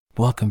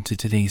Welcome to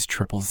today's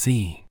Triple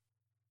Z.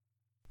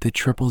 The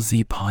Triple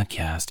Z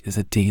podcast is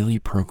a daily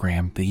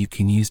program that you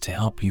can use to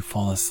help you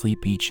fall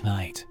asleep each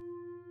night.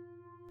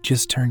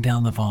 Just turn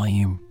down the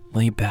volume,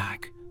 lay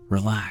back,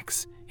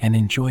 relax, and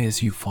enjoy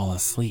as you fall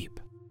asleep.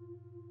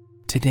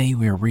 Today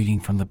we are reading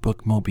from the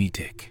book Moby.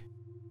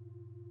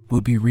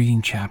 We'll be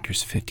reading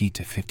chapters 50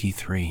 to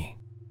 53.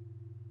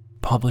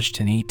 Published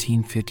in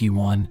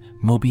 1851,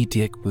 Moby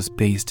Dick was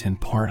based in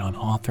part on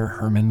author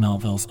Herman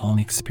Melville's own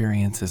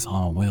experiences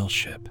on a whale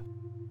ship.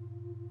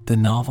 The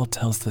novel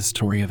tells the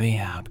story of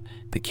Ahab,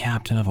 the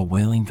captain of a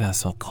whaling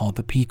vessel called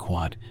the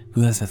Pequod,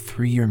 who has a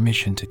 3-year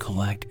mission to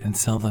collect and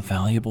sell the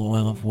valuable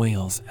oil of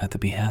whales at the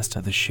behest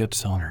of the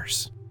ship's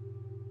owners.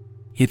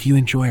 If you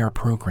enjoy our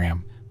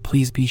program,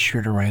 please be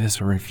sure to write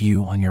us a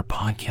review on your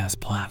podcast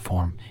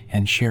platform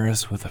and share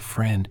us with a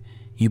friend.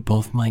 You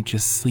both might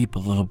just sleep a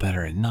little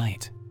better at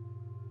night.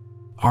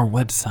 Our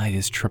website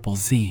is Triple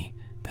Z,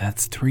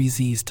 that's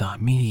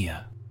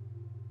 3zs.media.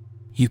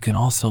 You can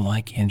also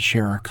like and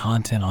share our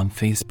content on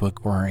Facebook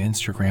or our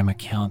Instagram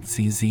account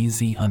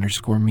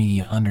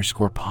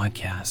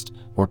zzz_media_podcast,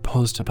 or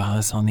post about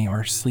us on the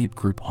Our Sleep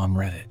group on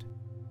Reddit.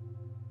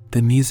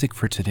 The music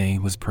for today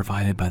was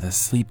provided by the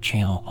Sleep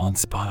channel on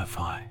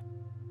Spotify.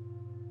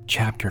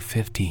 Chapter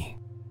 50.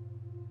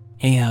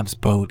 Ahab's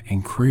Boat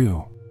and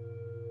Crew.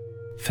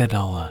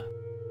 Fedallah.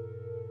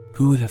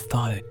 Who would have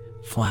thought it,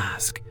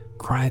 Flask,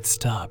 cried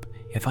Stubb.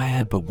 If I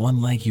had but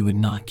one leg you would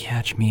not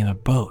catch me in a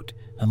boat,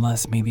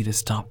 unless maybe to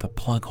stop the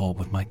plug hole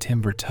with my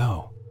timber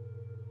toe.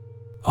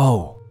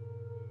 Oh,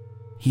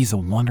 he's a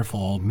wonderful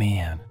old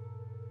man.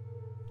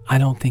 I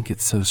don't think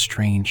it's so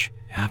strange,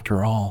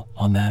 after all,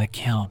 on that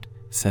account,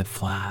 said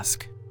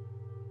Flask.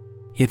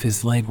 If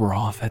his leg were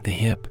off at the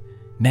hip,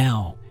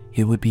 now,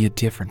 it would be a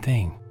different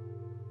thing.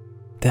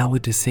 That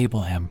would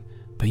disable him,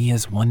 but he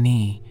has one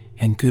knee,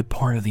 and good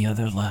part of the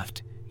other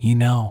left, you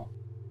know.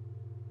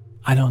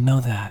 I don't know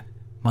that,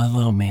 my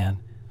little man.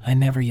 I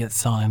never yet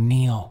saw him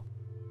kneel.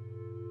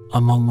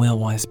 Among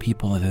whale-wise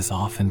people it has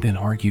often been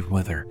argued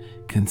whether,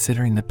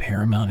 considering the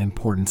paramount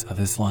importance of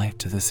his life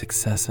to the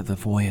success of the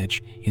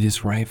voyage, it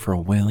is right for a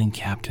whaling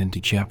captain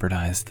to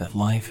jeopardize that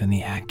life in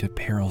the active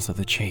perils of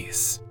the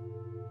chase.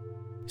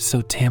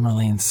 So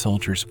Tamerlane's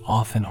soldiers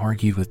often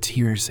argue with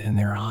tears in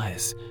their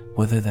eyes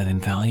whether that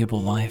invaluable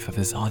life of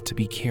his ought to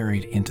be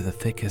carried into the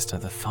thickest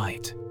of the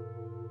fight.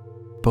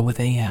 But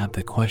with Ahab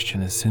the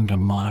question assumed a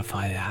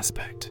modified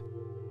aspect.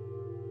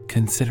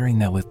 Considering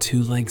that with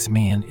 2 legs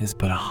man is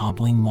but a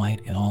hobbling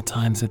wight in all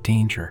times of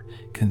danger,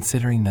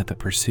 considering that the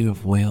pursuit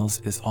of whales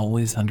is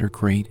always under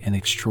great and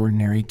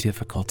extraordinary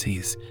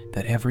difficulties,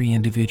 that every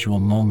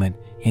individual moment,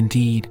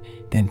 indeed,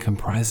 then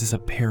comprises a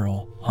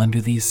peril, under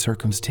these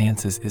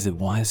circumstances is it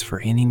wise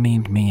for any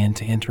maimed man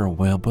to enter a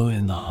whaleboat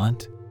in the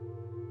hunt?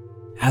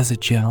 As a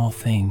general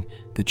thing,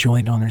 the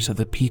joint owners of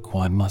the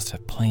Pequod must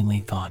have plainly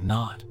thought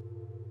not.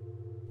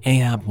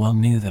 Ahab well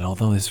knew that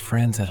although his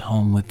friends at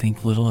home would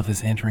think little of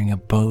his entering a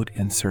boat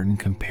in certain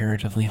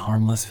comparatively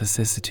harmless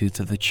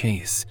vicissitudes of the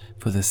chase,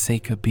 for the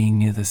sake of being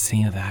near the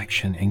scene of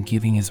action and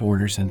giving his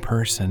orders in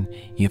person,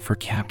 yet for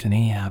Captain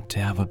Ahab to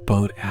have a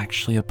boat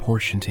actually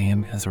apportioned to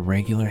him as a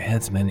regular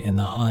headsman in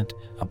the hunt,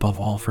 above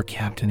all for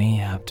Captain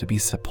Ahab to be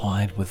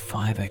supplied with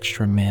 5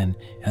 extra men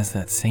as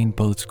that same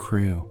boat's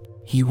crew,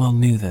 he well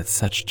knew that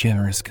such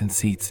generous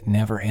conceits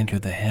never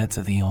entered the heads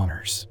of the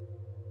owners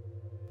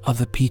of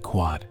the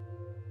Pequod.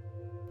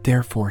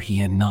 Therefore he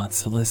had not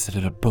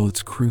solicited a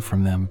boat's crew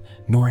from them,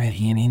 nor had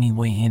he in any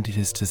way hinted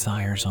his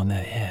desires on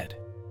that head.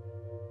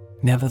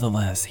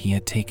 Nevertheless, he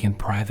had taken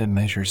private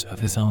measures of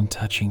his own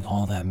touching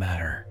all that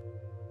matter.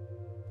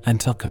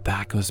 Until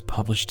Cabaco's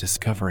published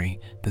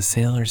discovery, the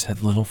sailors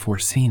had little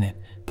foreseen it,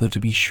 though to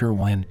be sure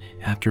when,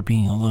 after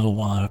being a little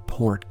while out of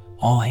port,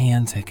 all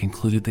hands had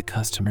concluded the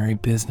customary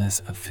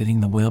business of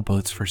fitting the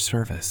whaleboats for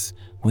service,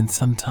 when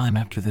some time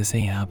after this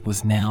Ahab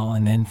was now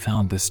and then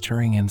found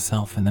bestirring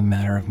himself in the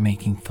matter of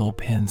making thole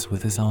pins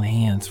with his own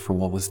hands for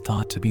what was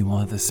thought to be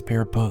one of the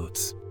spare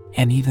boats,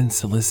 and even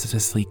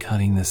solicitously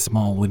cutting the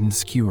small wooden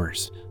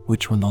skewers,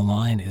 which when the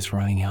line is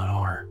running out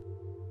are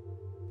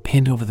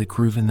pinned over the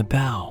groove in the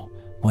bow.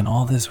 When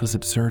all this was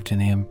observed in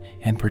him,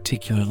 and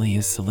particularly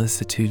his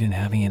solicitude in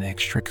having an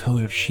extra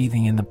coat of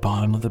sheathing in the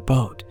bottom of the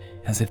boat,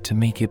 as if to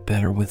make it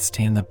better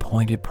withstand the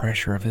pointed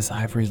pressure of his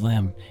ivory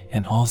limb,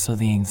 and also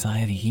the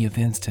anxiety he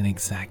evinced in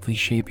exactly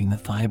shaping the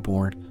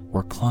thigh-board,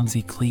 or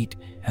clumsy cleat,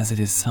 as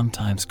it is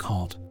sometimes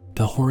called,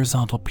 the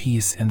horizontal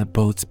piece in the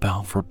boat's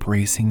bow for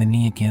bracing the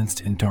knee against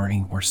and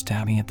darting or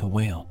stabbing at the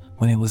whale,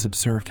 when it was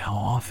observed how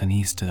often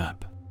he stood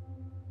up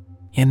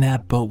in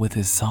that boat with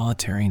his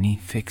solitary knee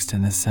fixed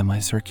in the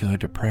semicircular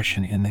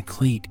depression in the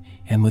cleat,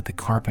 and with the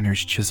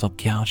carpenter's chisel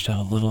gouged out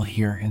a little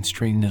here and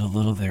straightened it a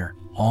little there,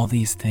 all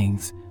these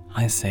things,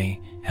 I say,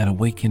 had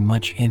awakened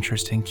much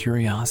interest and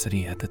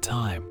curiosity at the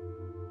time.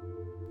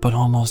 But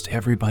almost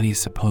everybody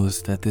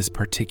supposed that this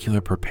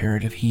particular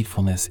preparative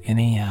heedfulness in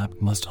Ahab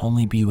must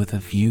only be with a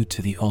view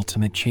to the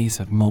ultimate chase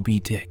of Moby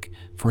Dick,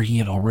 for he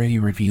had already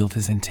revealed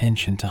his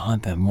intention to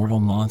hunt that mortal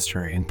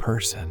monster in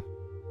person.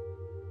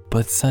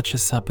 But such a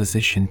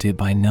supposition did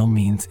by no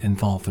means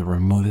involve the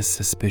remotest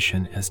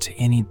suspicion as to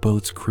any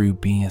boat's crew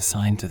being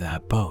assigned to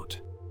that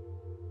boat.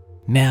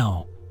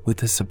 Now, with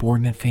the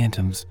subordinate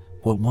phantoms,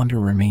 what wonder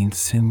remained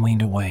soon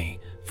waned away,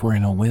 for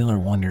in a whaler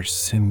wonders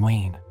soon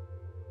wane.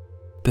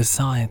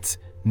 Besides,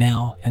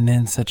 now and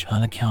then such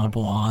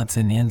unaccountable odds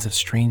and ends of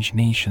strange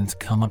nations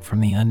come up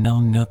from the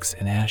unknown nooks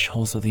and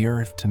ash-holes of the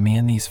earth to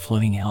man these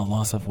floating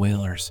outlaws of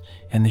whalers,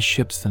 and the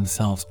ships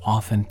themselves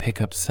often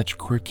pick up such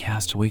queer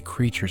castaway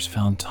creatures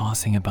found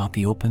tossing about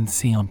the open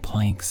sea on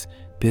planks,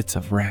 bits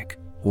of wreck,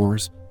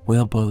 oars,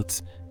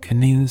 whaleboats,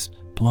 canoes,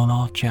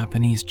 blown-off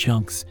Japanese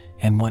junks,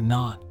 and what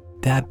not,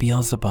 that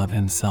Beelzebub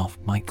himself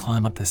might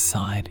climb up the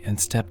side and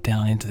step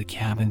down into the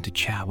cabin to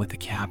chat with the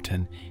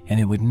captain, and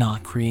it would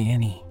not create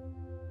any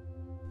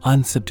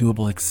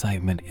unsubduable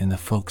excitement in the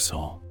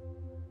forecastle.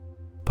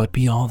 But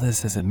be all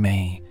this as it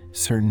may,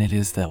 certain it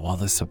is that while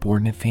the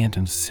subordinate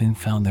phantoms soon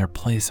found their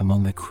place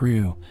among the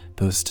crew,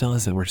 though still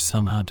as it were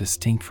somehow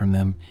distinct from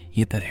them,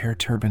 yet that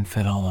hair-turbaned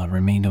Fedallah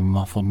remained a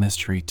muffled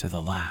mystery to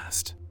the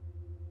last.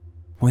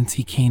 Whence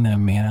he came in a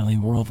mannerly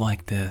world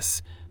like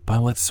this, by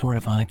what sort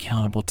of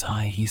unaccountable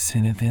tie he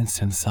soon evinced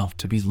himself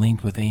to be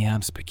linked with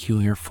Ahab's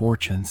peculiar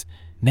fortunes,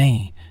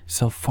 nay,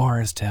 so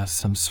far as to have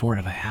some sort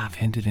of a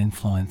half-hinted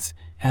influence,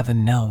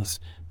 heaven knows,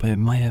 but it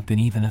might have been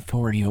even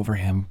authority over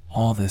him,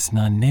 all this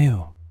none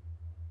knew.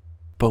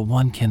 But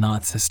one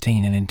cannot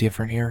sustain an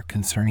indifferent air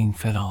concerning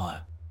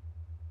Fedallah.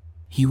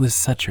 He was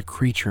such a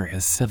creature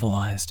as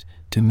civilized,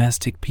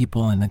 domestic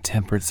people in the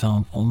temperate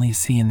zone only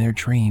see in their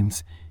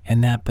dreams,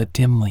 and that but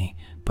dimly,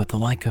 but the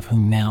like of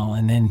whom now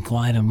and then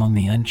glide among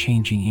the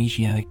unchanging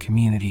Asiatic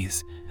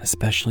communities,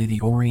 especially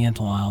the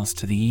Oriental Isles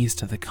to the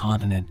east of the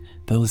continent,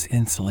 those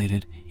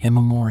insulated,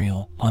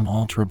 immemorial,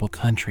 unalterable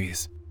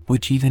countries,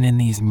 which even in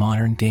these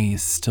modern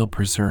days still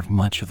preserve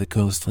much of the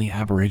ghostly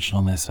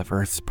aboriginalness of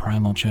Earth's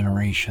primal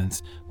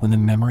generations, when the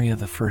memory of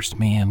the first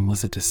man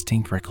was a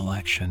distinct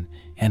recollection,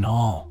 and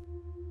all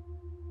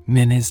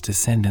men his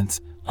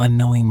descendants,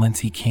 unknowing whence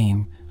he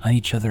came, on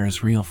each other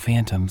as real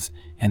phantoms,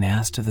 and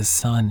asked of the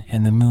sun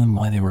and the moon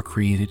why they were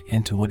created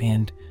and to what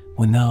end,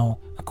 when though,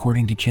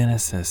 according to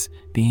Genesis,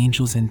 the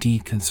angels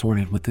indeed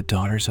consorted with the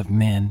daughters of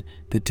men,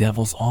 the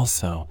devils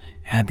also,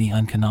 had the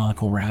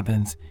uncanonical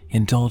rabbins,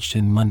 indulged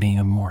in mundane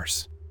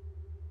amours.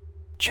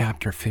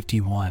 Chapter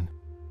 51.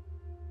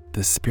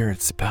 The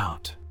Spirit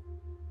Spout.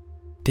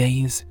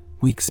 Days,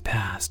 weeks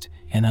passed,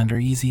 and under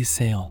easy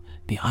sail,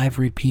 the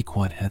ivory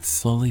Pequod had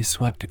slowly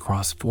swept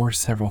across 4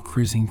 several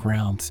cruising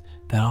grounds,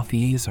 that off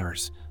the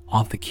Azores,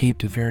 off the Cape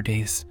de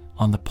Verdes,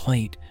 on the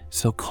Plate,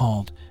 so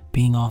called,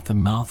 being off the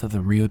mouth of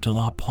the Rio de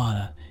la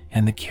Plata,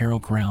 and the Carroll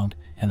Ground,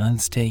 an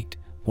unstaked,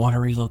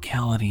 watery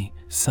locality,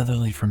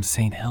 southerly from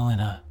St.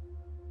 Helena.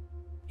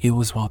 It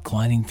was while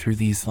gliding through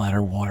these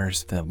latter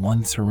waters that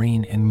one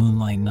serene and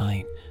moonlight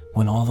night,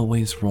 when all the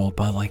waves rolled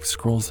by like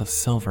scrolls of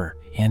silver,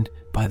 and,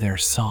 by their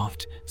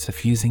soft,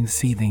 suffusing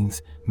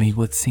seethings, made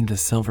what seemed a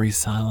silvery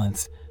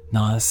silence,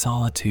 not a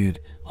solitude,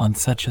 on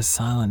such a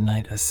silent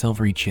night a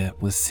silvery jet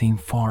was seen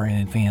far in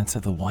advance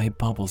of the white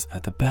bubbles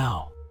at the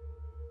bow.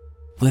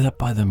 Lit up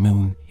by the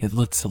moon, it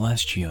looked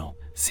celestial,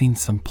 seemed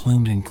some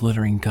plumed and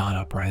glittering god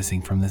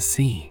uprising from the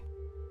sea.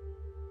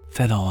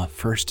 Fedallah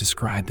first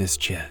described this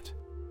jet.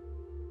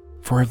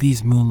 For of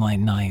these moonlight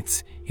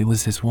nights, it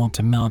was his wont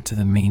to mount to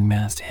the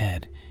mainmast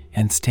head,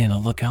 and stand a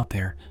lookout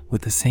there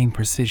with the same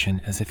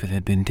precision as if it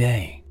had been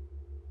day.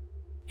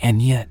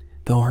 And yet,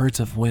 though herds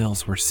of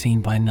whales were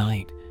seen by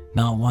night,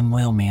 not one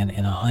whaleman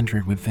in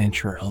 100 would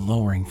venture a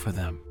lowering for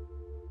them.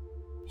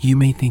 You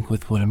may think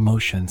with what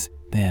emotions,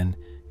 then,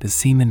 the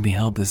seaman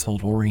beheld this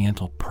old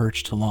Oriental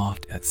perched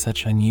aloft at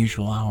such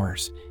unusual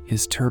hours,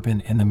 his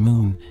turban and the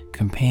moon,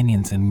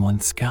 companions in one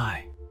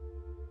sky.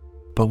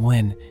 But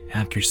when,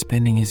 after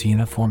spending his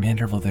uniform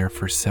interval there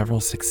for several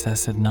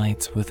successive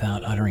nights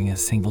without uttering a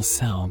single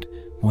sound,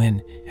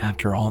 when,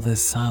 after all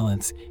this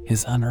silence,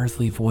 his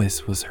unearthly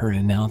voice was heard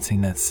announcing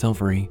that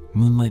silvery,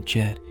 moonlit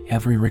jet,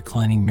 every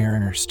reclining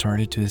mariner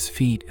started to his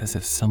feet as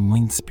if some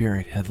winged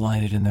spirit had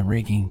lighted in the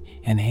rigging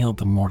and hailed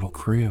the mortal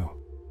crew.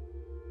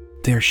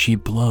 There she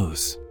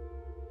blows.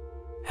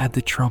 Had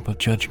the trump of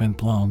judgment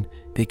blown,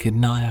 they could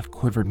not have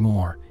quivered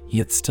more,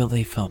 yet still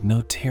they felt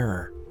no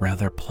terror,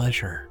 rather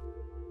pleasure.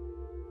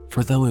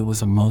 For though it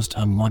was a most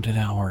unwonted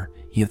hour,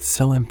 yet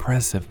so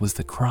impressive was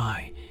the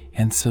cry,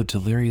 and so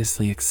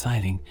deliriously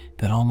exciting,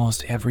 that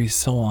almost every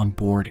soul on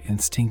board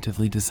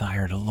instinctively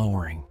desired a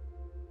lowering.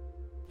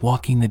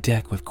 Walking the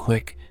deck with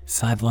quick,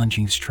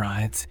 side-lunging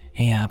strides,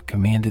 Ahab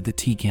commanded the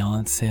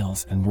t-gallant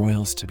sails and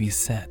royals to be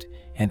set,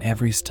 and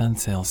every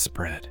stunsail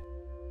spread.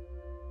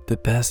 The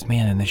best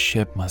man in the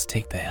ship must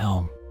take the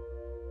helm.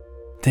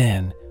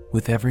 Then,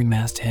 with every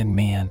masthead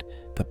manned,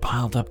 the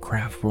piled-up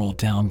craft rolled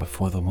down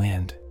before the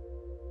wind.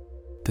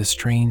 The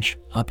strange,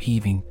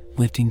 upheaving,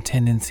 lifting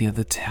tendency of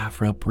the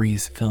taffrail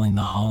breeze filling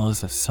the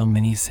hollows of so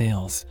many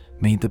sails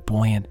made the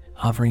buoyant,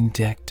 hovering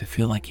deck to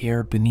feel like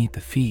air beneath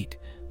the feet,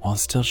 while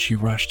still she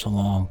rushed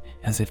along,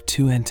 as if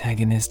two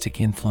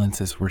antagonistic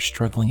influences were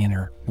struggling in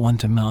her, one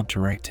to mount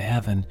direct to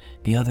heaven,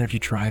 the other to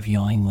drive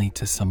yawningly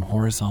to some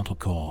horizontal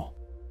goal.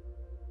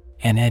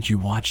 And had you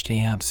watched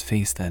Ahab's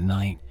face that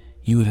night,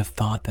 you would have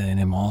thought that in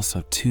him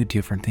also two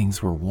different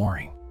things were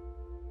warring.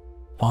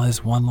 While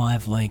his one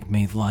live leg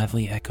made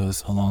lively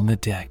echoes along the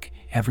deck,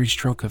 every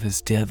stroke of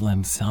his dead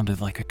limb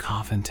sounded like a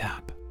coffin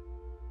tap.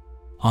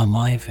 On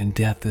life and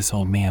death this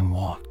old man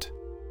walked.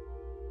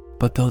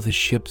 But though the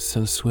ship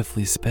so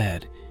swiftly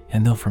sped,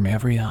 and though from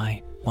every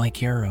eye,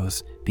 like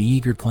arrows, the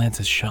eager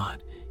glances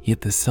shot, yet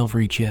the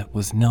silvery jet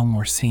was no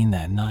more seen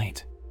that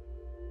night.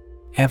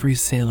 Every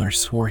sailor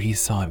swore he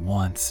saw it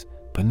once,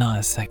 but not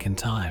a second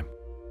time.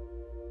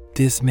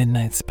 This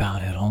midnight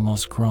spout had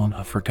almost grown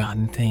a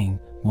forgotten thing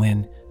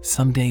when,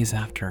 some days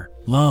after,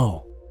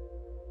 lo!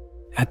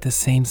 At the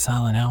same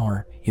silent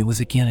hour, it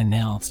was again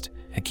announced,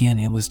 again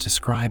it was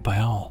described by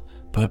all,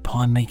 but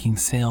upon making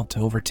sail to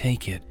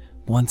overtake it,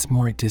 once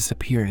more it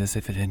disappeared as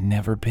if it had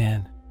never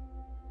been.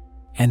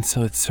 And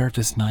so it served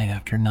us night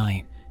after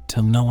night,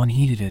 till no one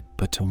heeded it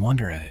but to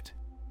wonder at it.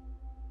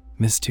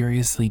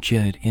 Mysteriously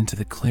jetted into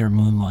the clear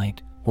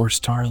moonlight, or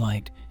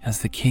starlight,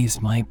 as the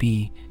case might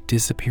be,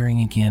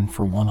 disappearing again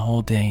for one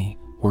whole day,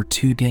 or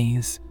 2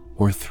 days,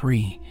 or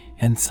 3,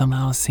 and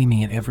somehow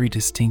seeming at every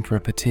distinct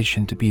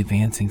repetition to be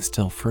advancing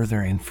still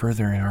further and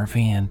further in our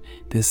van,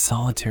 this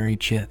solitary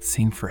jet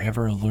seemed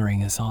forever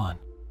alluring us on.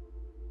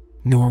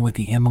 Nor with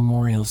the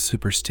immemorial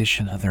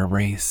superstition of their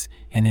race,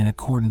 and in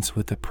accordance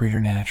with the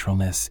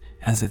preternaturalness,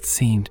 as it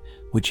seemed,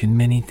 which in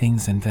many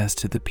things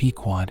invested the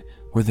Pequod,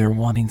 were there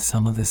wanting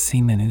some of the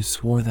seamen who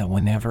swore that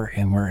whenever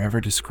and wherever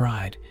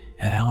descried,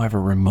 at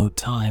however remote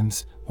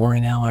times, or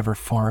in however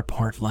far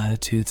apart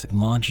latitudes and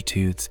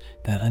longitudes,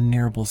 that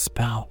unknowable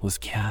spout was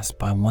cast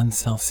by one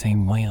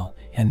self-same whale,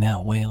 and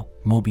that whale,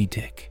 Moby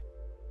Dick.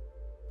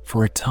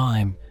 For a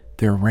time,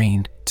 there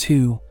reigned,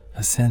 too,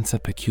 a sense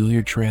of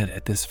peculiar dread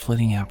at this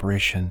flitting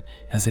apparition,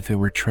 as if it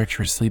were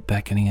treacherously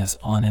beckoning us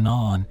on and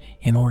on,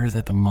 in order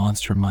that the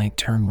monster might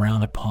turn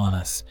round upon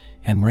us,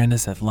 and rend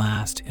us at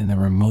last in the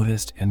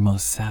remotest and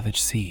most savage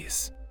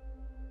seas.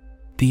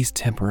 These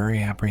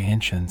temporary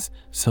apprehensions,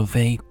 so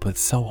vague but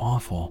so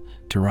awful,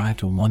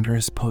 derived a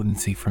wondrous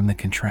potency from the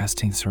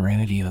contrasting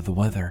serenity of the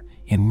weather,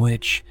 in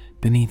which,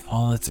 beneath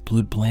all its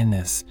blue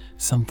blandness,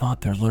 some thought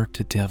there lurked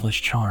a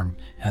devilish charm,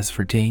 as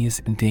for days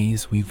and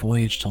days we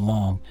voyaged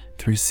along,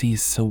 through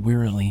seas so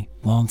wearily,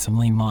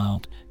 lonesomely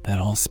mild, that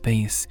all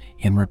space,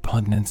 in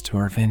repugnance to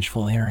our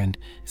vengeful errand,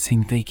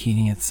 seemed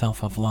vacating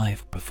itself of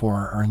life before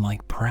our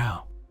urn-like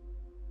prow.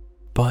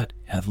 But,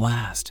 at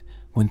last,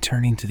 when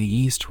turning to the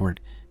eastward,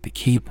 the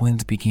Cape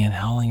winds began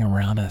howling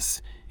around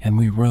us, and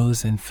we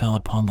rose and fell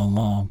upon the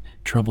long,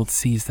 troubled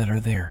seas that are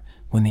there,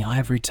 when the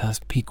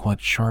ivory-tusked Pequod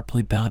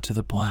sharply bowed to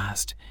the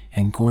blast,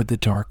 and gored the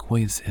dark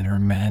waves in her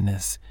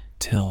madness,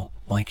 till,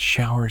 like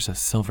showers of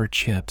silver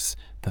chips,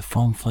 the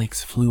foam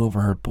flakes flew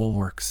over her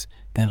bulwarks.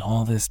 Then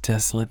all this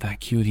desolate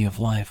vacuity of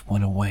life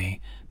went away,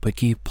 but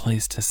gave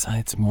place to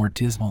sights more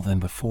dismal than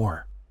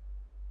before.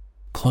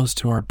 Close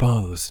to our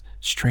bows,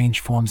 strange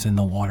forms in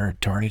the water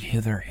darted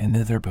hither and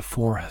thither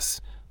before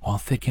us, while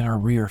thick in our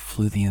rear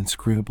flew the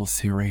inscrutable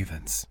sea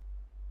ravens.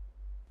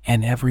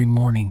 And every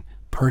morning,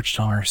 perched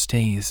on our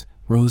stays,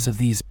 rows of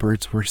these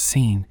birds were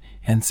seen,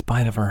 and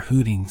spite of our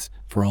hootings,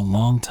 for a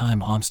long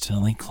time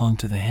obstinately clung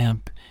to the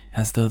hemp,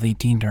 as though they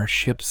deemed our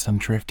ship some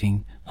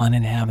drifting,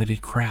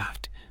 uninhabited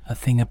craft, a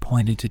thing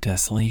appointed to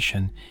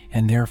desolation,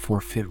 and therefore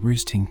fit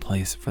roosting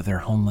place for their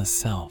homeless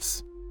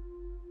selves.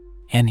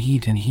 And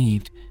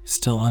heaved,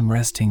 still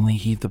unrestingly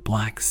heaved the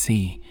black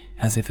sea,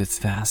 as if its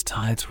vast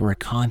tides were a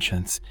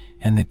conscience,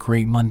 and the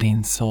great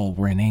mundane soul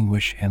were in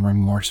anguish and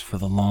remorse for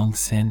the long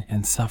sin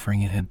and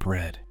suffering it had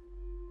bred.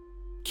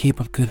 Cape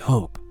of Good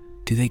Hope,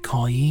 do they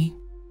call ye?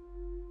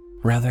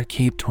 Rather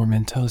Cape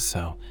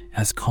Tormentoso,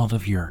 as called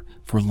of yore,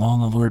 for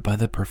long allured by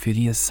the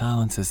perfidious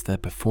silences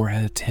that before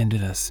had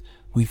attended us,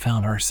 we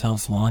found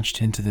ourselves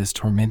launched into this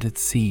tormented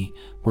sea,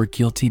 where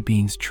guilty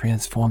beings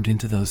transformed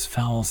into those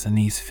fowls and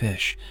these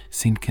fish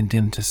seemed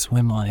condemned to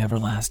swim on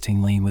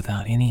everlastingly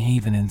without any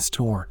haven in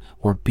store,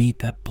 or beat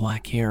that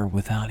black air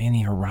without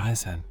any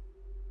horizon.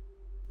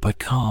 But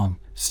calm,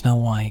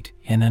 snow-white,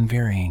 and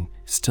unvarying,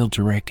 still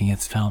directing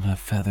its fountain of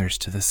feathers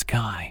to the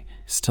sky,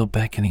 still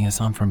beckoning us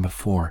on from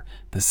before,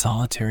 the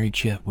solitary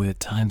jet would at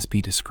times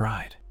be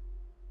descried.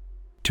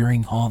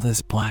 During all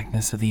this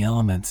blackness of the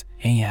elements,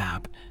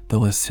 Ahab,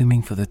 though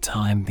assuming for the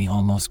time the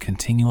almost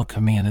continual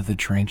command of the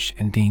drenched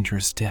and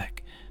dangerous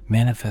deck,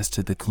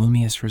 manifested the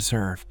gloomiest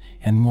reserve,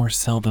 and more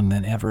seldom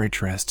than ever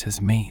addressed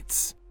his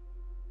mates.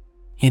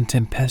 In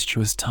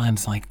tempestuous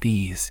times like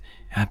these,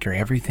 after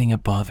everything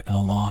above and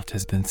aloft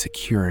has been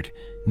secured,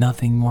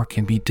 nothing more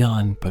can be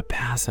done but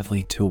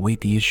passively to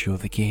await the issue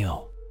of the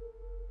gale.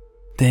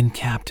 Then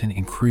captain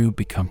and crew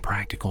become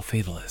practical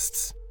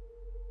fatalists.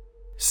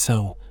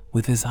 So,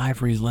 with his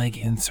ivory leg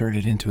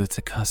inserted into its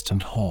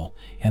accustomed hole,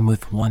 and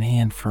with one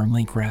hand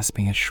firmly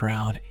grasping a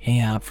shroud,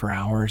 Ahab for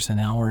hours and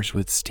hours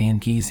would stand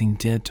gazing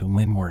dead to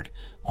windward,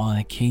 while an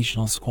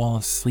occasional squall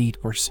of sleet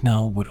or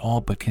snow would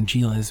all but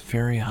congeal his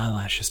very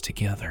eyelashes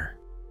together.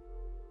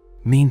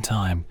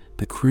 Meantime,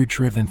 the crew,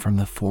 driven from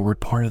the forward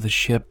part of the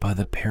ship by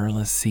the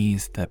perilous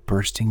seas that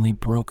burstingly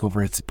broke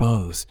over its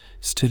bows,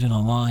 stood in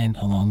a line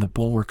along the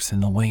bulwarks in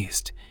the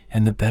waist,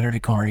 and the better to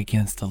guard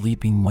against the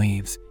leaping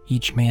waves,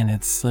 each man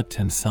had slipped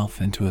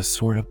himself into a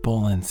sort of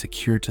bowline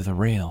secured to the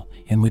rail,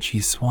 in which he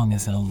swung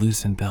as in a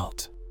loosened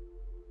belt.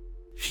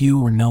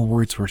 Few or no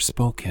words were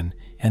spoken,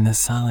 and the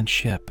silent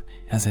ship,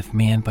 as if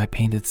manned by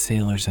painted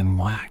sailors in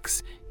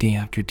wax, day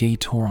after day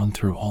tore on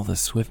through all the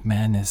swift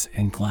madness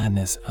and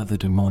gladness of the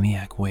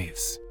demoniac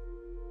waves.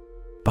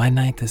 By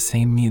night the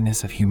same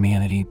muteness of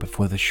humanity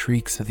before the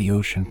shrieks of the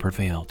ocean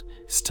prevailed.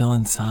 Still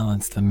in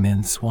silence the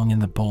men swung in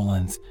the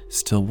bowlines,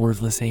 still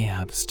wordless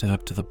Ahab stood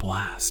up to the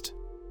blast.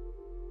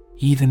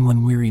 Even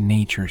when weary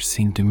nature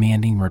seemed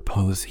demanding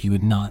repose, he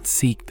would not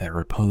seek that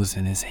repose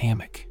in his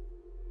hammock.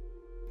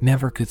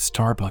 Never could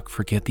Starbuck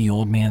forget the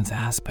old man's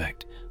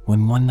aspect,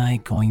 when one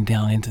night, going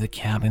down into the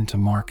cabin to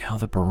mark how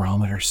the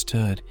barometer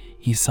stood,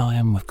 he saw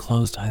him with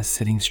closed eyes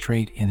sitting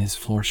straight in his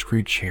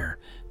floor-screwed chair,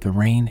 the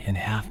rain and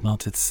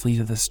half-melted sleet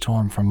of the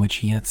storm from which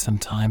he had some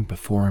time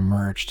before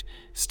emerged,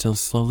 still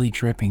slowly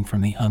dripping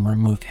from the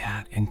unremoved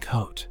hat and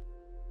coat.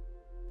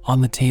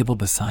 On the table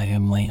beside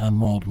him lay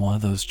unrolled one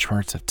of those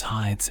charts of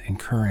tides and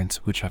currents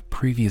which have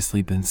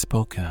previously been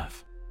spoken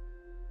of.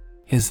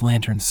 His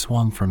lantern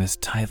swung from his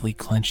tightly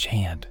clenched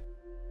hand.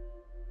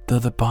 Though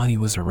the body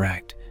was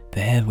erect,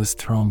 the head was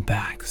thrown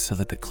back so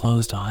that the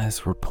closed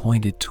eyes were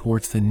pointed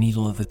towards the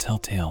needle of the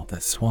telltale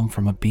that swung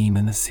from a beam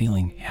in the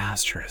ceiling.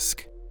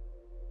 Asterisk,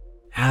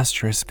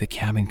 the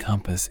cabin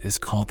compass is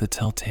called the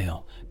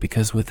telltale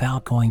because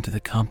without going to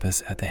the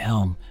compass at the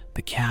helm,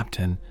 the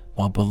captain,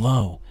 while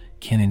below,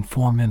 can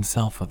inform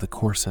himself of the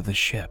course of the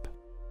ship.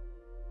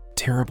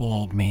 Terrible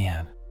old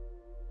man,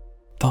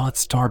 thought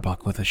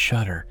Starbuck with a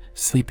shudder,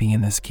 sleeping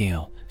in this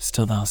gale,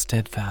 still thou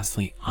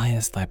steadfastly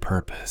eyest thy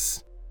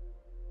purpose.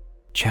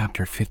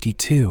 Chapter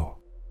 52.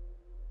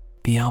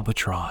 The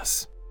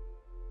Albatross.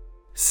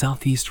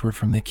 Southeastward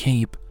from the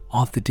Cape,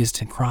 off the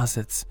distant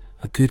Crossets,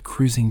 a good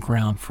cruising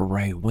ground for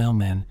right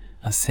whalemen,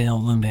 a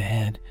sail loomed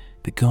ahead,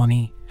 the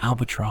Goney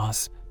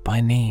Albatross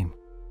by name.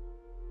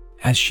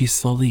 As she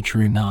slowly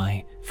drew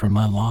nigh, from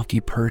my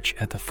lofty perch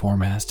at the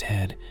foremast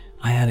head,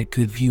 I had a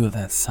good view of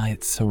that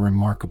sight so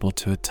remarkable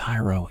to a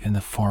tyro in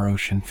the far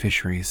ocean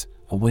fisheries,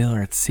 a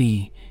whaler at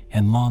sea,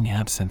 and long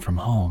absent from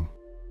home.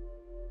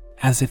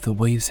 As if the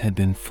waves had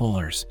been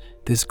fullers,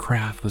 this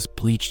craft was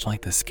bleached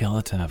like the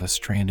skeleton of a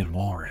stranded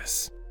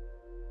walrus.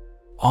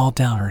 All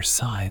down her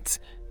sides,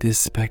 this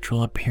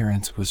spectral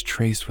appearance was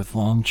traced with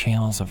long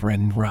channels of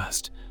reddened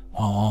rust,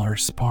 while all her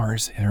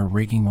spars and her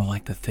rigging were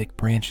like the thick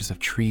branches of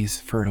trees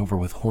furred over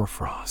with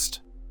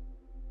hoarfrost.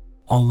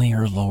 Only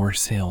her lower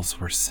sails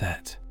were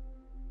set.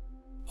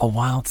 A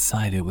wild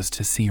sight it was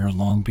to see her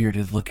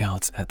long-bearded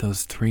lookouts at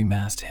those three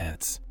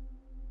mastheads.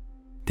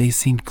 They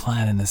seemed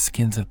clad in the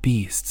skins of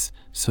beasts,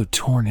 so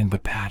torn and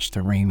bepatched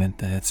the raiment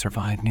that had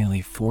survived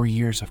nearly 4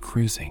 years of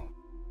cruising.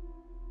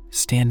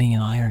 Standing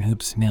in iron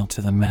hoops nailed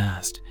to the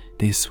mast,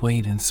 they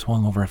swayed and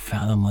swung over a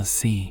fathomless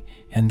sea,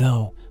 and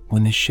though,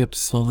 when the ship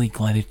slowly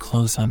glided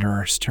close under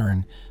our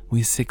stern,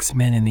 we 6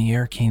 men in the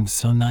air came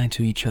so nigh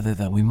to each other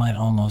that we might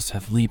almost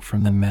have leaped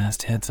from the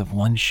mastheads of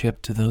one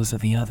ship to those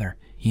of the other,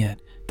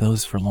 yet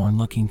those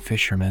forlorn-looking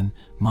fishermen,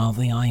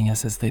 mildly eyeing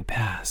us as they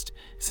passed,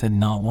 said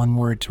not one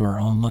word to our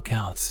own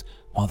lookouts,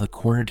 while the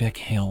quarter-deck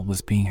hail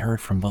was being heard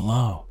from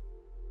below.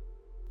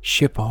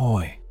 "Ship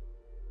ahoy!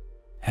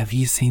 Have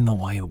ye seen the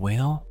white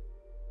whale?"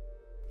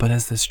 But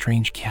as the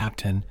strange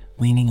captain,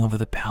 leaning over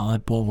the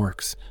pallid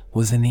bulwarks,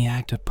 was in the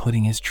act of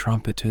putting his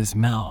trumpet to his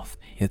mouth,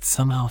 it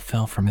somehow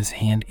fell from his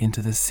hand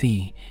into the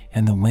sea,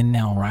 and the wind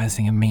now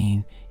rising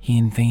amain, he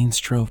in vain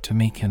strove to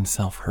make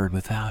himself heard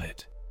without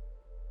it.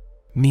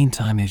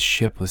 Meantime his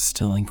ship was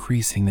still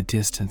increasing the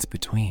distance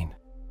between,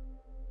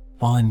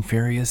 while in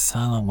various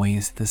silent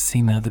ways the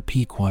seamen of the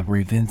Pequod were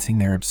evincing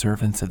their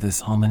observance of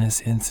this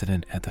ominous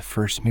incident at the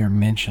first mere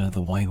mention of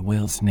the white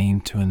whale's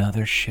name to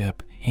another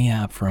ship.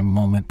 Ahab for a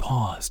moment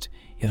paused.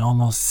 It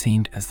almost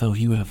seemed as though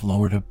he would have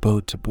lowered a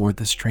boat to board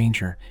the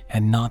stranger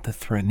had not the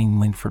threatening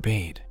wind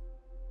forbade.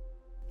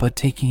 But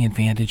taking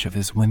advantage of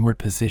his windward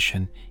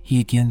position, he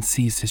again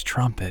seized his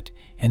trumpet,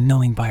 and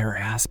knowing by her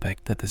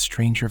aspect that the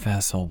stranger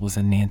vessel was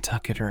a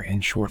Nantucketer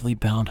and shortly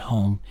bound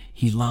home,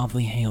 he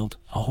loudly hailed,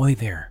 "Ahoy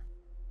there!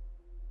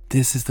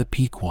 This is the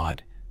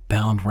Pequod,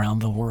 bound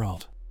round the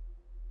world.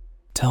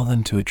 Tell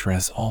them to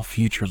address all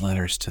future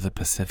letters to the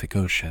Pacific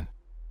Ocean.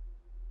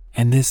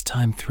 And this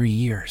time 3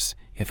 years,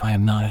 if I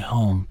am not at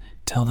home,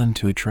 tell them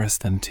to address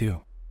them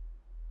too."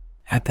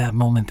 At that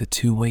moment the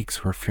two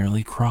wakes were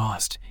fairly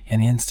crossed,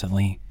 and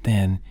instantly,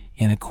 then,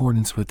 in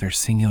accordance with their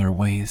singular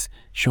ways,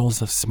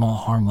 shoals of small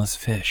harmless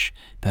fish,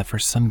 that for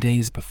some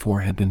days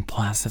before had been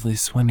placidly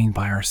swimming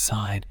by our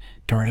side,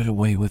 darted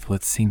away with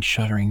what seemed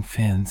shuddering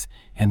fins,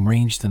 and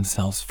ranged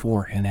themselves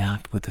fore and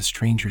aft with the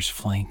stranger's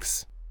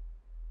flanks.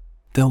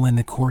 Though in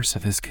the course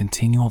of his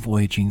continual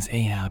voyagings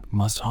Ahab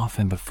must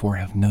often before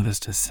have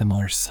noticed a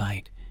similar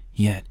sight,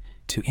 yet,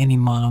 to any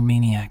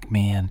monomaniac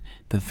man,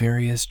 the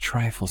various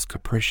trifles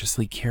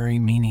capriciously carry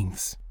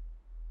meanings.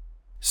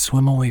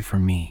 "Swim away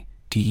from me,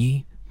 do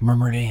ye?"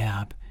 murmured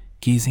Ahab,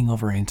 gazing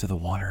over into the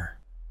water.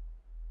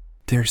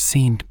 There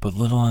seemed but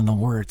little in the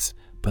words,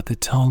 but the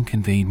tone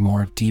conveyed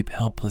more of deep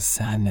helpless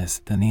sadness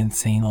than the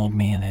insane old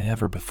man had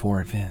ever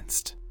before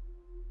evinced.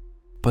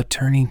 But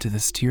turning to the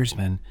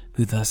steersman,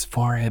 who thus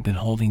far had been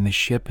holding the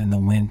ship in the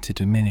wind to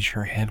diminish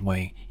her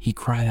headway, he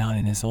cried out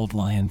in his old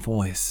lion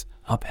voice,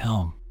 "Up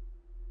helm!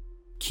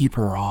 Keep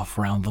her off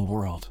round the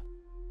world!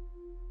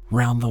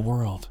 Round the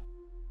world!"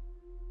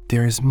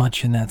 There is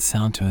much in that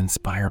sound to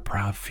inspire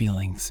proud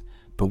feelings,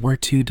 but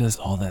whereto does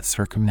all that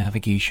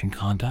circumnavigation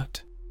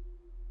conduct?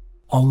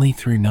 Only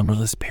through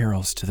numberless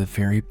perils to the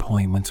very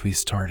point whence we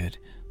started,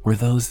 where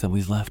those that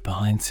we left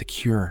behind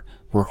secure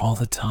were all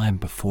the time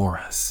before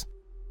us.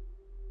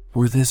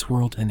 Were this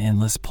world an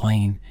endless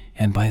plain,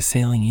 and by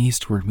sailing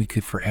eastward we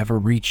could forever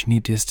reach new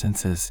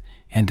distances,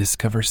 and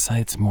discover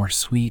sights more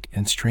sweet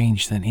and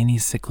strange than any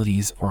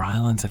Cyclades or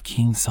islands of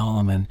King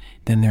Solomon,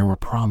 then there were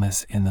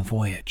promise in the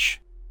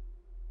voyage.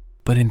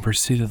 But in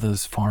pursuit of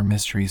those far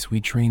mysteries we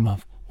dream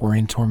of, or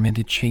in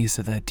tormented chase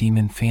of that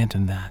demon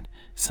phantom that,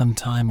 some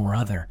time or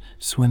other,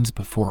 swims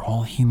before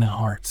all human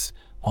hearts,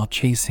 while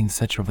chasing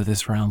such over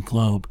this round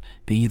globe,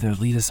 they either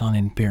lead us on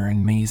in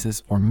barren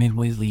mazes or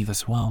midway leave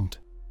us whelmed.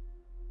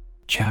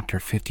 Chapter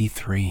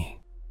 53.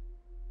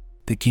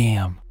 The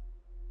Gam.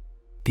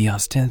 The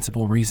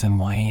ostensible reason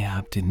why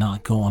Ahab did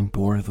not go on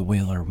board of the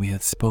whaler we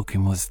had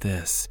spoken was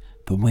this: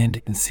 the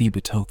wind and sea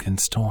betokened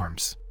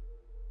storms.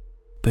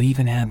 But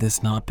even had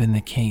this not been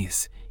the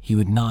case, he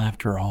would not,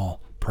 after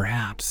all,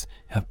 perhaps,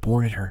 have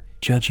boarded her,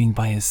 judging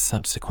by his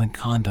subsequent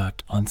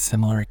conduct on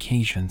similar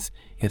occasions,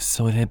 if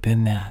so it had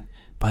been that,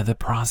 by the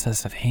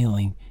process of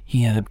hailing,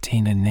 he had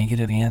obtained a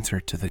negative answer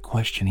to the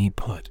question he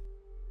put.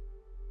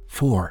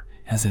 For,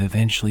 as it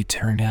eventually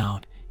turned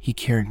out, he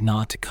cared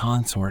not to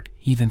consort,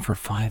 even for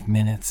 5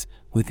 minutes,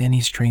 with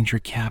any stranger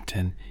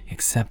captain,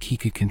 except he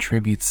could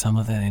contribute some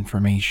of that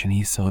information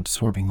he so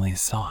absorbingly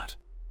sought.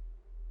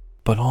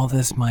 But all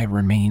this might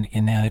remain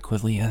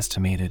inadequately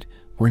estimated,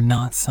 were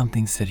not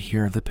something said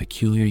here of the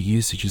peculiar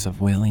usages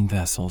of whaling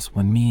vessels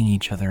when meeting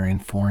each other in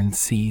foreign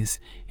seas,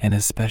 and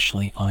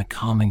especially on a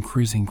common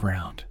cruising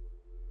ground.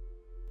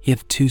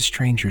 If two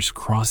strangers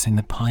crossing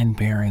the Pine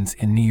Barrens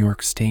in New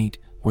York State,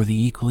 or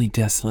the equally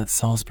desolate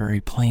Salisbury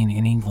Plain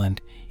in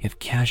England, if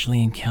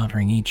casually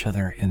encountering each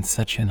other in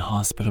such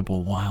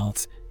inhospitable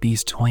wilds,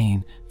 these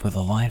twain, for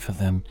the life of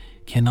them,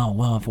 cannot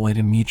well avoid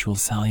a mutual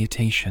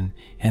salutation,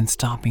 and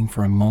stopping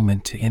for a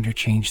moment to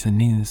interchange the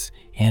news,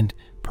 and,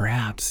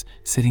 perhaps,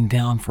 sitting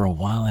down for a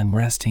while and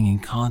resting in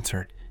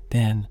concert,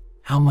 then,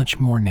 how much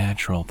more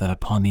natural that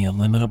upon the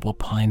illimitable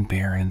Pine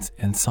Barrens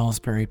and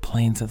Salisbury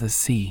Plains of the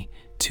sea,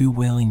 two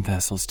whaling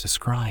vessels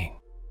descrying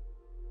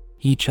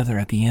each other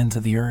at the ends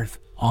of the earth,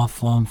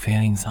 off lone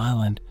Fanning's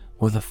Island,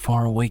 or the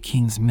far-away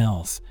King's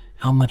Mills,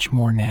 how much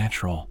more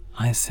natural,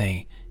 I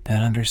say,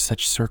 that under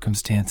such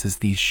circumstances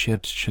these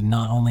ships should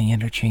not only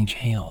interchange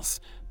hails,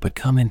 but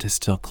come into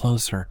still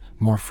closer,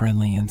 more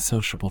friendly and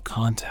sociable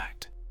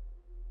contact.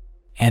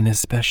 And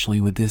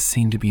especially would this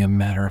seem to be a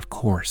matter of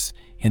course,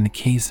 in the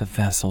case of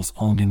vessels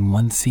owned in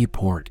one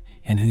seaport,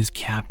 and whose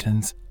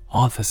captains,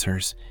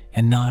 officers,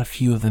 and not a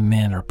few of the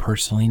men are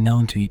personally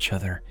known to each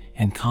other,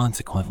 and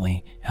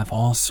consequently have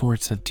all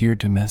sorts of dear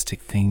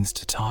domestic things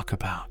to talk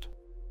about.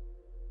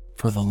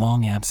 For the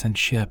long-absent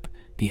ship,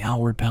 the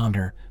outward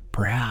bounder,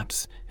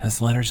 perhaps,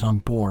 has letters on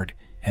board.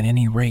 At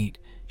any rate,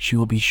 she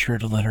will be sure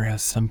to let her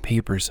have some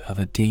papers of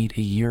a date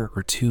a year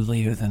or two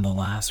later than the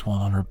last one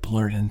on her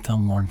blurred and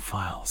thumb-worn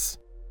files.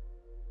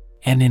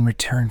 And in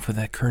return for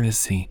that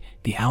courtesy,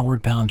 the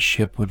outward-bound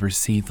ship would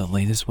receive the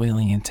latest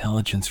whaling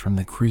intelligence from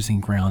the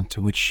cruising ground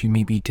to which she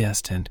may be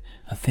destined,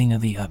 a thing of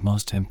the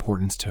utmost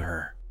importance to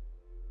her.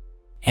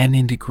 And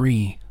in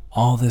degree,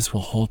 all this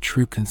will hold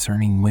true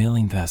concerning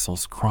whaling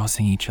vessels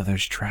crossing each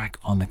other's track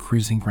on the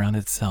cruising ground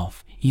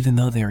itself, even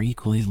though they are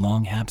equally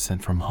long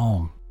absent from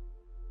home.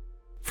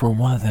 For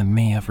one of them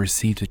may have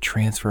received a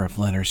transfer of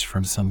letters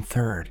from some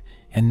third,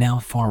 and now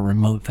far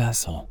remote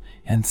vessel,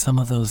 and some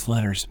of those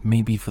letters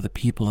may be for the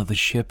people of the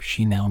ship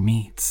she now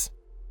meets.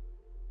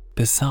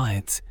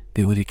 Besides,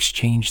 they would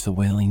exchange the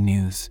whaling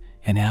news,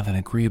 and have an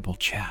agreeable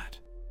chat.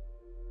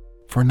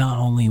 For not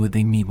only would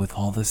they meet with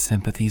all the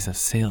sympathies of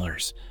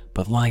sailors,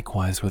 but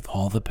likewise with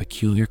all the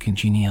peculiar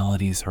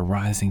congenialities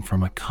arising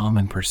from a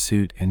common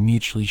pursuit and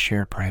mutually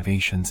shared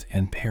privations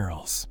and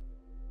perils.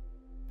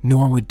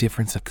 Nor would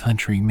difference of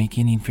country make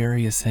any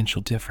very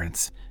essential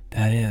difference,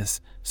 that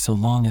is, so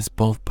long as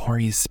both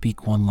parties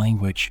speak one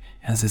language,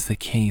 as is the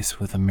case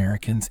with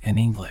Americans and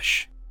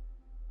English.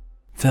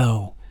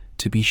 Though,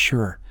 to be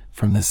sure,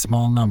 from the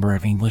small number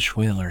of English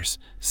whalers,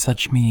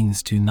 such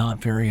meetings do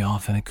not very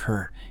often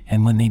occur,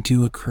 and when they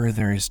do occur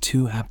there is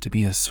too apt to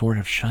be a sort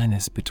of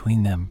shyness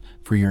between them,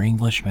 for your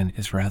Englishman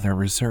is rather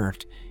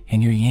reserved,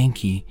 and your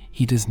Yankee,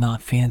 he does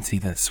not fancy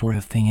that sort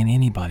of thing in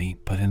anybody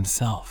but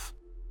himself.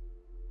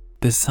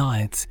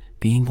 Besides,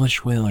 the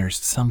English whalers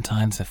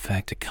sometimes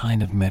affect a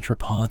kind of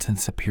metropolitan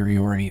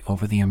superiority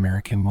over the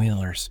American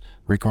whalers,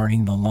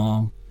 regarding the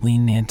long,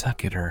 lean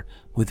Nantucketer,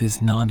 with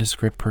his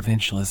nondescript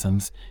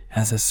provincialisms,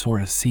 as a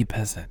sort of sea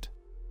peasant.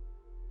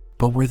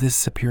 But where this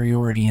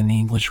superiority in the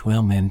English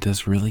whalemen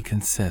does really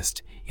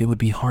consist, it would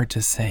be hard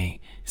to say,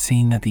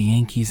 seeing that the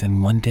Yankees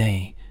in one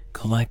day,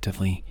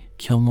 collectively,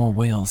 kill more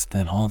whales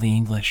than all the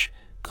English,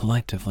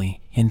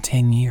 collectively, in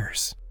 10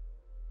 years.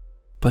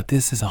 But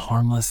this is a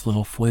harmless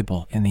little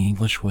foible in the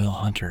English whale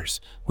hunters,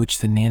 which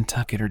the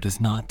Nantucketer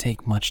does not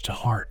take much to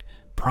heart,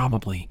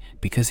 probably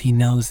because he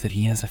knows that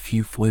he has a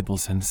few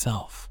foibles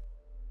himself.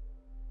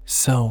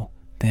 So,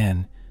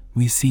 then,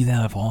 we see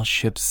that of all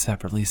ships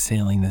separately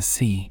sailing the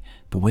sea,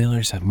 the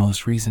whalers have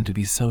most reason to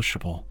be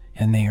sociable,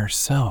 and they are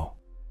so.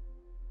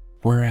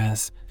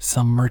 Whereas,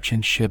 some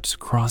merchant ships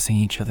crossing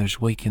each other's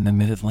wake in the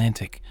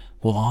mid-Atlantic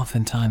will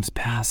oftentimes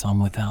pass on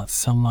without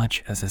so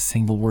much as a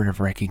single word of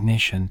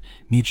recognition,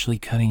 mutually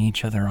cutting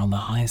each other on the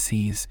high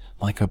seas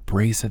like a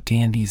brace of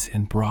dandies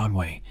in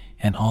Broadway,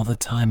 and all the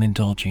time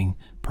indulging,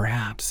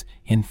 perhaps,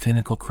 in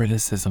finical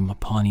criticism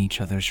upon each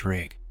other's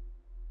rig.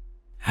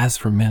 As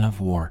for men of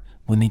war,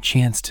 when they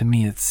chance to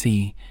meet at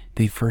sea,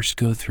 they first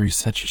go through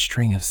such a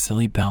string of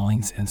silly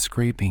bowings and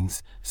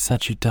scrapings,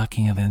 such a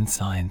ducking of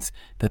ensigns,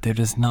 that there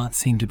does not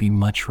seem to be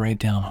much right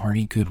down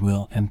hearty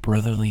goodwill and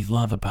brotherly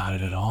love about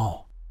it at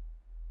all.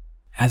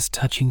 As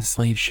touching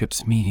slave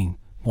ships meeting,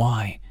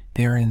 why,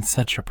 they are in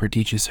such a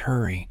prodigious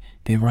hurry,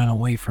 they run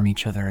away from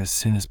each other as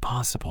soon as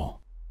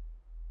possible.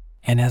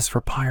 And as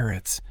for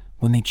pirates,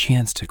 when they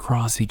chance to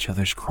cross each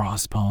other's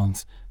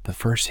crossbones, the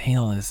first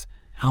hail is,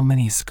 "How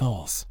many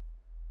skulls?"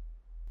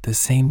 The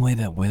same way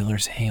that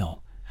whalers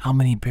hail, "How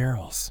many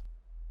barrels?"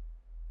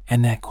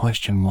 And that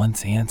question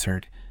once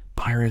answered,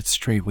 pirates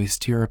straightway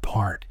steer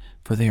apart,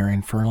 for they are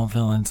infernal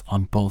villains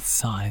on both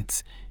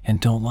sides, and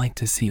don't like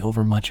to see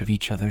overmuch of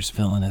each other's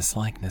villainous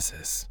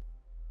likenesses.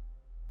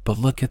 But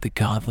look at the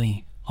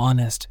godly,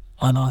 honest,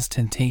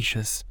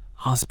 unostentatious,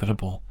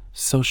 hospitable,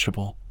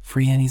 sociable,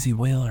 free and easy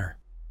whaler.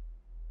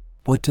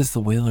 What does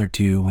the whaler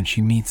do when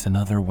she meets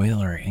another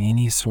whaler in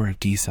any sort of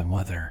decent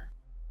weather?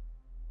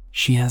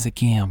 She has a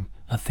gam,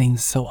 a thing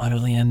so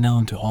utterly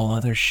unknown to all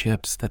other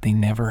ships that they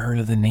never heard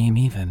of the name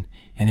even,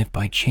 and if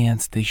by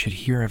chance they should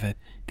hear of it,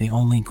 they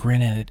only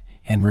grin at it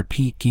and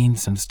repeat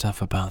gamesome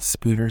stuff about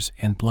spooters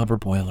and blubber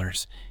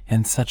boilers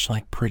and such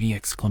like pretty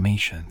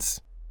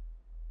exclamations.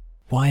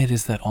 Why it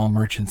is that all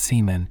merchant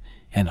seamen,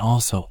 and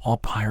also all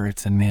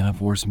pirates and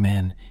man-of-war's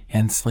men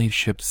and slave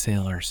ship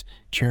sailors,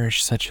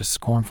 cherish such a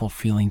scornful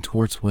feeling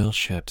towards whale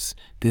ships,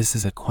 this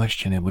is a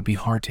question it would be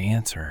hard to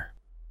answer.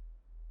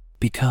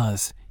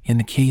 Because, in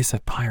the case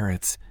of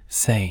pirates,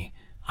 say,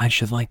 I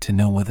should like to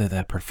know whether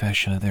that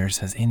profession of theirs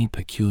has any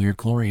peculiar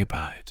glory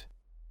about it.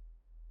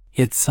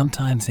 It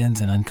sometimes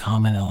ends in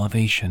uncommon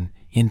elevation,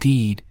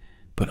 indeed,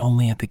 but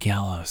only at the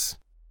gallows.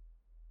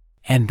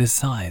 And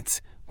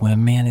besides, when a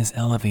man is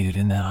elevated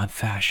in that odd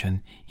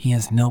fashion, he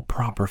has no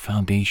proper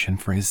foundation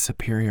for his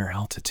superior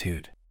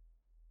altitude.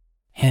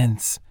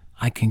 Hence,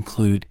 I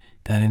conclude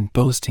that in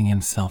boasting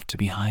himself to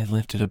be high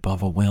lifted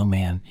above a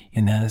whaleman,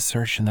 in that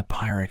assertion the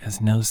pirate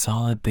has no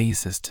solid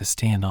basis to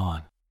stand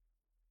on.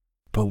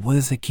 But what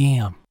is a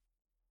gam?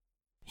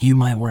 You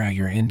might wear out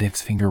your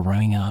index finger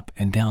running up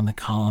and down the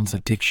columns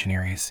of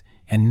dictionaries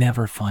and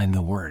never find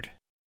the word.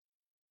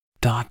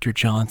 Dr.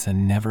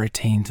 Johnson never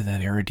attained to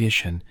that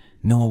erudition,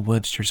 Noah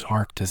Webster's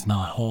ark does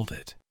not hold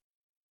it.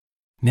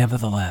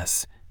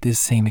 Nevertheless, this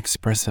same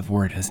expressive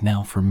word has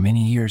now for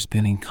many years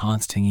been in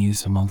constant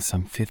use among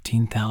some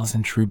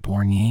 15,000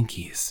 true-born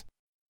Yankees.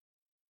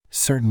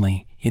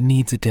 Certainly, it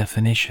needs a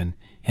definition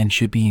and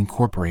should be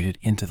incorporated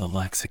into the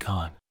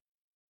lexicon.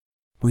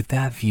 With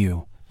that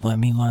view, let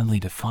me bluntly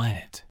define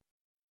it.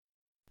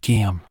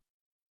 Gam.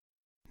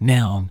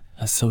 Noun,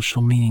 a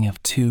social meaning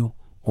of two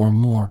or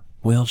more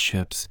whale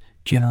ships,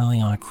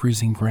 generally on a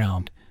cruising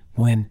ground,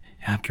 when,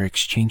 after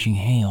exchanging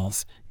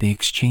hails, they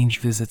exchange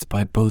visits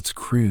by boat's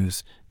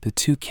crews, the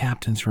two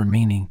captains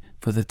remaining,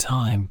 for the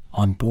time,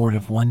 on board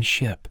of one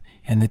ship,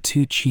 and the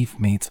two chief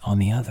mates on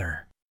the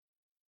other.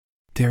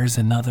 There is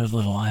another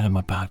little item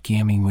about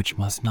gamming which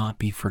must not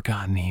be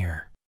forgotten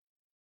here.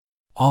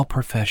 All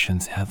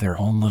professions have their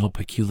own little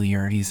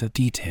peculiarities of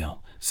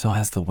detail, so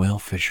has the whale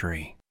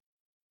fishery.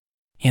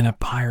 In a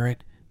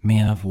pirate,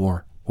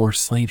 man-of-war, or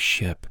slave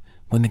ship,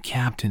 when the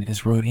captain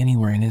is rowed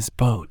anywhere in his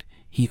boat,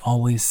 he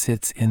always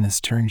sits in the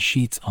stern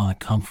sheets on a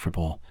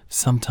comfortable,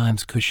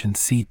 sometimes cushioned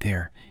seat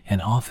there,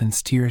 and often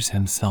steers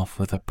himself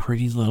with a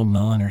pretty little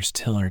milliner's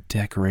tiller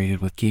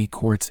decorated with gay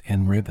cords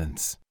and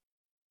ribbons.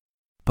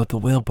 But the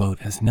whaleboat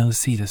has no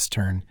seat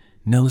astern,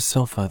 no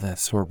sofa of that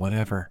sort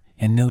whatever,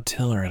 and no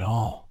tiller at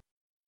all.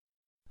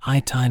 High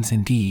times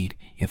indeed,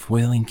 if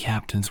whaling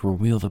captains were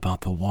wheeled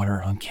about the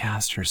water on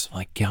casters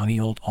like gouty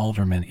old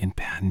aldermen in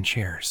patent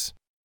chairs.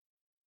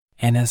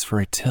 And as for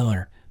a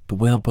tiller, The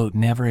whaleboat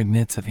never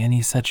admits of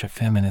any such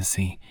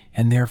effeminacy,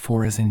 and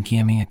therefore as in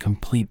gamming a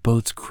complete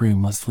boat's crew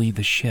must leave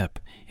the ship,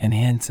 and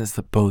hence as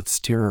the boat's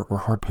steerer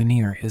or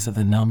harpooner is of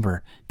the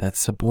number, that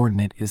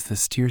subordinate is the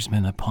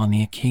steersman upon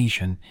the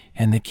occasion,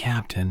 and the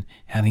captain,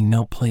 having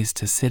no place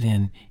to sit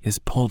in, is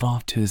pulled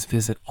off to his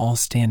visit all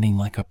standing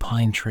like a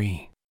pine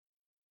tree.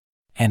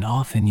 And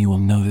often you will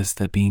notice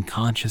that being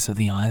conscious of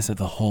the eyes of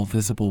the whole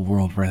visible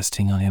world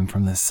resting on him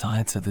from the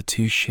sides of the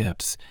two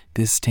ships,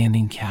 this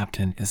standing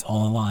captain is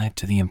all alive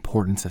to the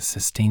importance of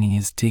sustaining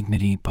his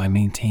dignity by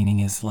maintaining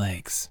his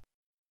legs.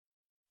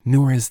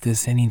 Nor is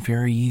this any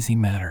very easy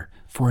matter,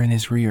 for in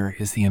his rear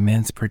is the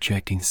immense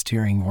projecting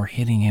steering oar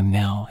hitting him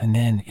now and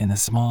then in the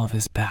small of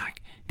his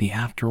back, the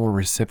after oar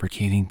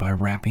reciprocating by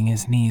rapping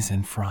his knees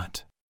in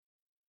front.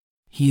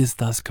 He is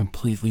thus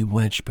completely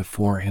wedged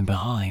before and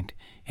behind,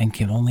 and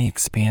can only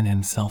expand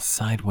himself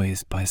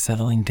sideways by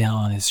settling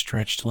down on his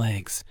stretched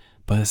legs,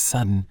 but a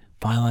sudden,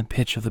 violent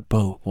pitch of the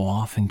boat will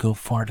often go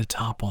far to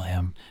topple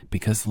him,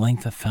 because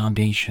length of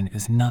foundation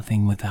is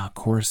nothing without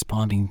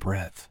corresponding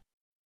breadth.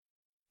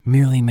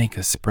 Merely make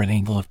a spread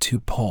angle of 2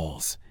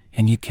 poles,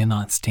 and you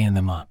cannot stand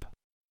them up.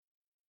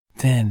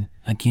 Then,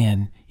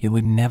 again, it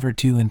would never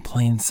do in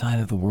plain sight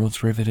of the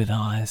world's riveted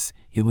eyes,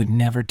 it would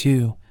never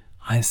do,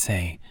 I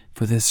say,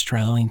 for this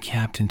straddling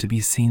captain to be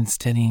seen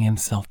steadying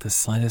himself the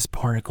slightest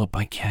particle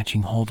by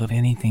catching hold of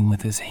anything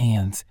with his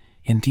hands.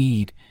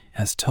 Indeed,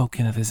 as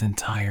token of his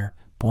entire,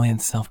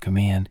 buoyant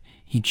self-command,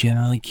 he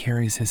generally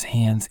carries his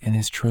hands in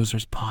his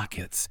trousers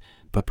pockets,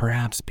 but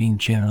perhaps being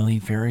generally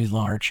very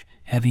large,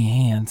 heavy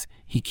hands,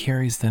 he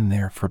carries them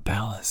there for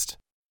ballast.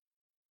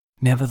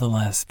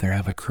 Nevertheless, there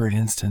have occurred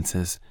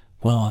instances,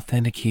 well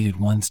authenticated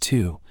ones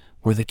too,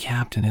 where the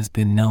captain has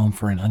been known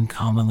for an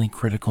uncommonly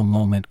critical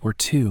moment or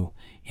two,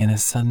 in a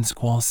sudden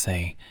squall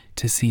say,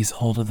 to seize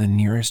hold of the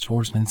nearest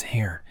oarsman's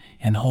hair,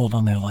 and hold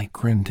on there like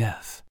grim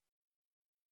death.